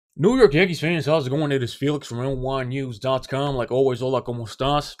New York Yankees fans, how's it going? It is Felix from NYYNEWS.com. Like always, hola, como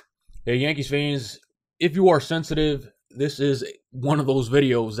estás? Hey, Yankees fans, if you are sensitive, this is one of those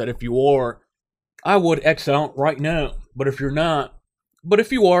videos that if you are, I would X out right now. But if you're not,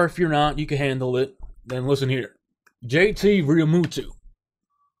 if you're not, you can handle it, then listen here. JT Realmuto.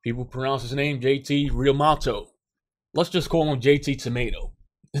 People pronounce his name JT Realmuto. Let's just call him JT Tomato.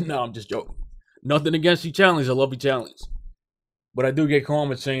 No, I'm just joking. Nothing against Italians. I love Italians. But I do get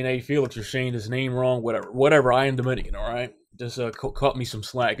comments saying, hey, Felix, you're saying his name wrong, whatever. I am Dominican, all right? Just cut me some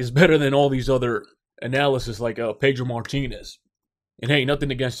slack. It's better than all these other analysis like Pedro Martinez. And hey,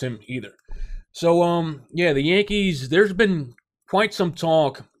 nothing against him either. So, yeah, the Yankees, there's been quite some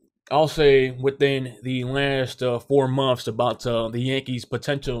talk, I'll say, within the last 4 months about the Yankees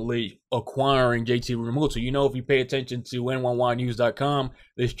potentially acquiring JT Realmuto. You know, if you pay attention to NYYNEWS.com,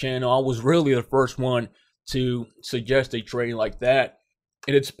 this channel, I was really the first one to suggest a trade like that.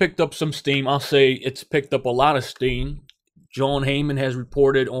 And it's picked up some steam. I'll say it's picked up a lot of steam. John Heyman has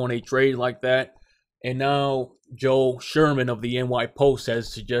reported on a trade like that. And now Joe Sherman of the NYPost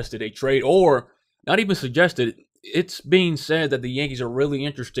has suggested a trade, or not even suggested. It's being said that the Yankees are really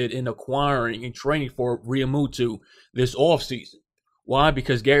interested in acquiring and trading for Realmuto this offseason. Why?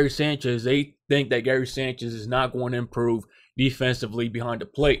 Because Gary Sanchez, they think that Gary Sanchez is not going to improve defensively behind the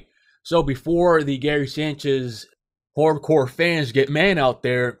plate. So before the Gary Sanchez hardcore fans get mad out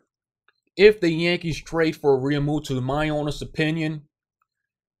there, if the Yankees trade for Realmuto, in my honest opinion,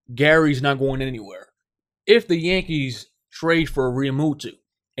 Gary's not going anywhere. If the Yankees trade for Realmuto,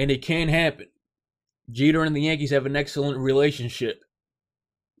 and it can happen, Jeter and the Yankees have an excellent relationship.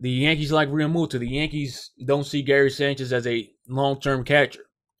 The Yankees like Realmuto. The Yankees don't see Gary Sanchez as a long-term catcher.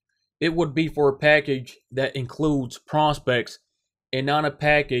 It would be for a package that includes prospects and not a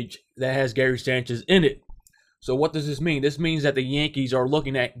package that has Gary Sanchez in it. So what does this mean? This means that the Yankees are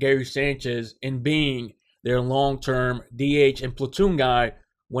looking at Gary Sanchez and being their long-term DH and platoon guy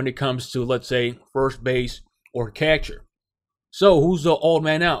when it comes to, let's say, first base or catcher. So who's the odd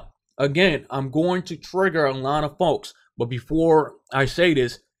man out? Again, I'm going to trigger a lot of folks. But before I say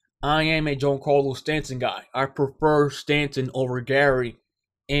this, I am a Giancarlo Stanton guy. I prefer Stanton over Gary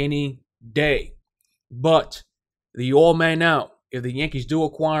any day. But the odd man out, if the Yankees do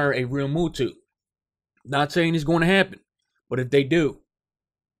acquire a Realmuto, not saying it's going to happen, but if they do,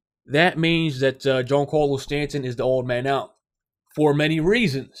 that means that Giancarlo Stanton is the old man out for many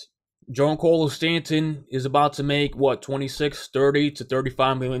reasons. Giancarlo Stanton is about to make, what, $26, $30 to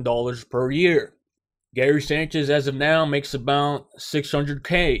 $35 million per year. Gary Sanchez, as of now, makes about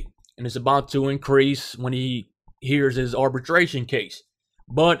 $600K, and is about to increase when he hears his arbitration case.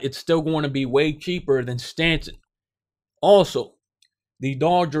 But it's still going to be way cheaper than Stanton. Also, the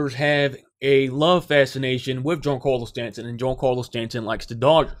Dodgers have a love fascination with Giancarlo Stanton, and Giancarlo Stanton likes the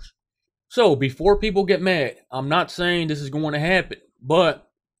Dodgers. So, before people get mad, I'm not saying this is going to happen, but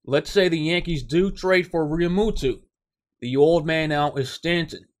let's say the Yankees do trade for Realmuto. The old man out is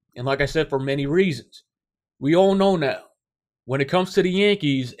Stanton, and like I said, for many reasons. We all know now, when it comes to the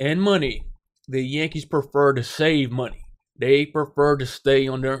Yankees and money, the Yankees prefer to save money. They prefer to stay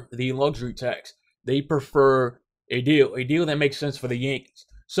under the luxury tax. They prefer a deal that makes sense for the Yankees.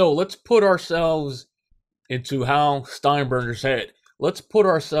 So let's put ourselves into Hal Steinbrenner's head. Let's put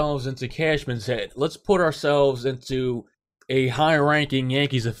ourselves into Cashman's head. Let's put ourselves into a high-ranking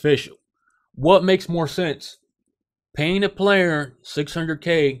Yankees official. What makes more sense? Paying a player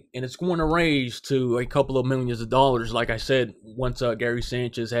 $600K, and it's going to raise to a couple of millions of dollars, like I said, once Gary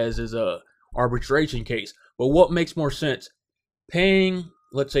Sanchez has his arbitration case. But what makes more sense? Paying,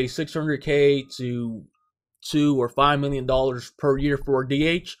 let's say, $600K to $2 or $5 million per year for a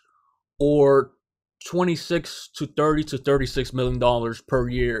DH, or $26 to $30 to $36 million per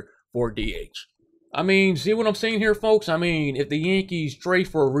year for DH. I mean, see what I'm saying here, folks? I mean, if the Yankees trade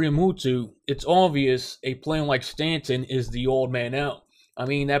for Realmuto, it's obvious a player like Stanton is the old man out. I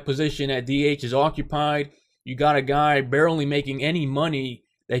mean, that position at DH is occupied. You got a guy barely making any money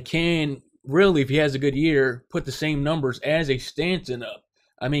that can, really, if he has a good year, put the same numbers as a Stanton up.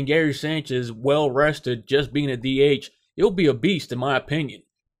 I mean, Gary Sanchez, well-rested, just being a DH, he'll be a beast, in my opinion.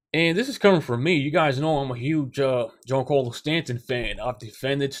 And this is coming from me. You guys know I'm a huge Giancarlo Stanton fan. I've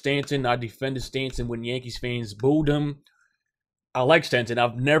defended Stanton. I defended Stanton when Yankees fans booed him. I like Stanton.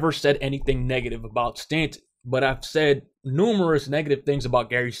 I've never said anything negative about Stanton. But I've said numerous negative things about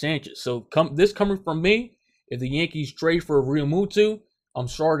Gary Sanchez. So this coming from me, if the Yankees trade for Realmuto, I'm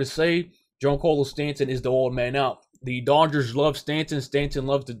sorry to say, Giancarlo Stanton is the old man out. The Dodgers love Stanton. Stanton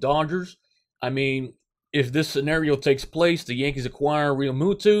loves the Dodgers. I mean, if this scenario takes place, the Yankees acquire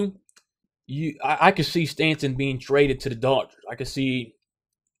Realmuto, I could see Stanton being traded to the Dodgers. I could see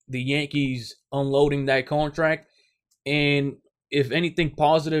the Yankees unloading that contract. And if anything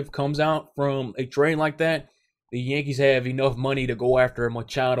positive comes out from a trade like that, the Yankees have enough money to go after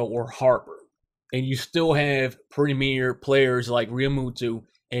Machado or Harper. And you still have premier players like Realmuto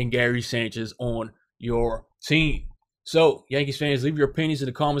and Gary Sanchez on your team. So, Yankees fans, leave your opinions in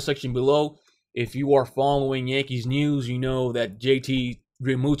the comment section below. If you are following Yankees news, you know that JT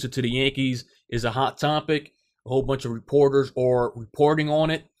Realmuto to the Yankees is a hot topic. A whole bunch of reporters are reporting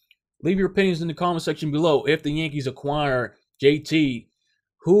on it. Leave your opinions in the comment section below. If the Yankees acquire JT,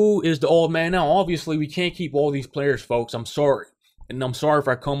 who is the old man now? Obviously, we can't keep all these players, folks. I'm sorry. And I'm sorry if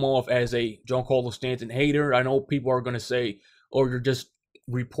I come off as a Giancarlo Stanton hater. I know people are going to say, oh, you're just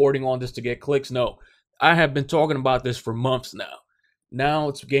reporting on this to get clicks. No, I have been talking about this for months now. Now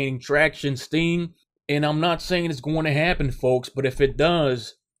it's gaining traction, steam, and I'm not saying it's going to happen, folks, but if it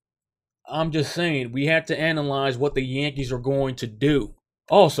does, I'm just saying we have to analyze what the Yankees are going to do.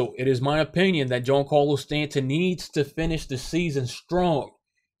 Also, it is my opinion that Giancarlo Stanton needs to finish the season strong.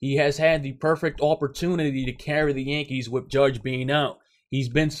 He has had the perfect opportunity to carry the Yankees with Judge being out. He's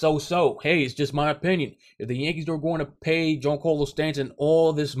been so-so. Hey, it's just my opinion. If the Yankees are going to pay Giancarlo Stanton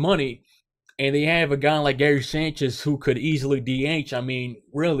all this money, and they have a guy like Gary Sanchez who could easily DH, I mean,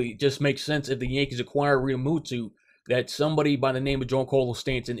 really, it just makes sense if the Yankees acquire Realmuto that somebody by the name of Giancarlo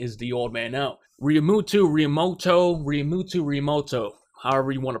Stanton is the old man out. Realmuto,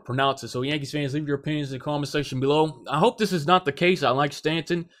 however you want to pronounce it. So, Yankees fans, leave your opinions in the comment section below. I hope this is not the case. I like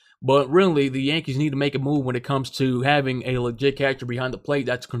Stanton, but really, the Yankees need to make a move when it comes to having a legit catcher behind the plate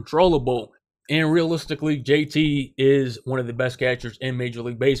that's controllable. And realistically, JT is one of the best catchers in Major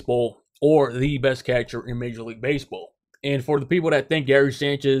League Baseball, or the best catcher in Major League Baseball. And for the people that think Gary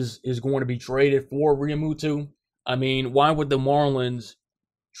Sanchez is going to be traded for Realmuto, I mean, why would the Marlins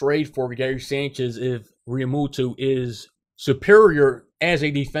trade for Gary Sanchez if Realmuto is superior as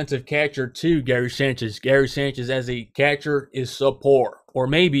a defensive catcher to Gary Sanchez? Gary Sanchez as a catcher is subpar, or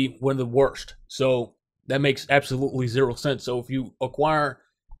maybe one of the worst. So that makes absolutely zero sense. So if you acquire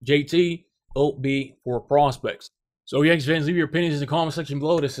JT, it'll be for prospects. So, Yankees fans, leave your opinions in the comment section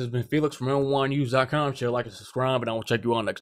below. This has been Felix from NYYNEWS.com. Share, like, and subscribe, and I will check you out next time.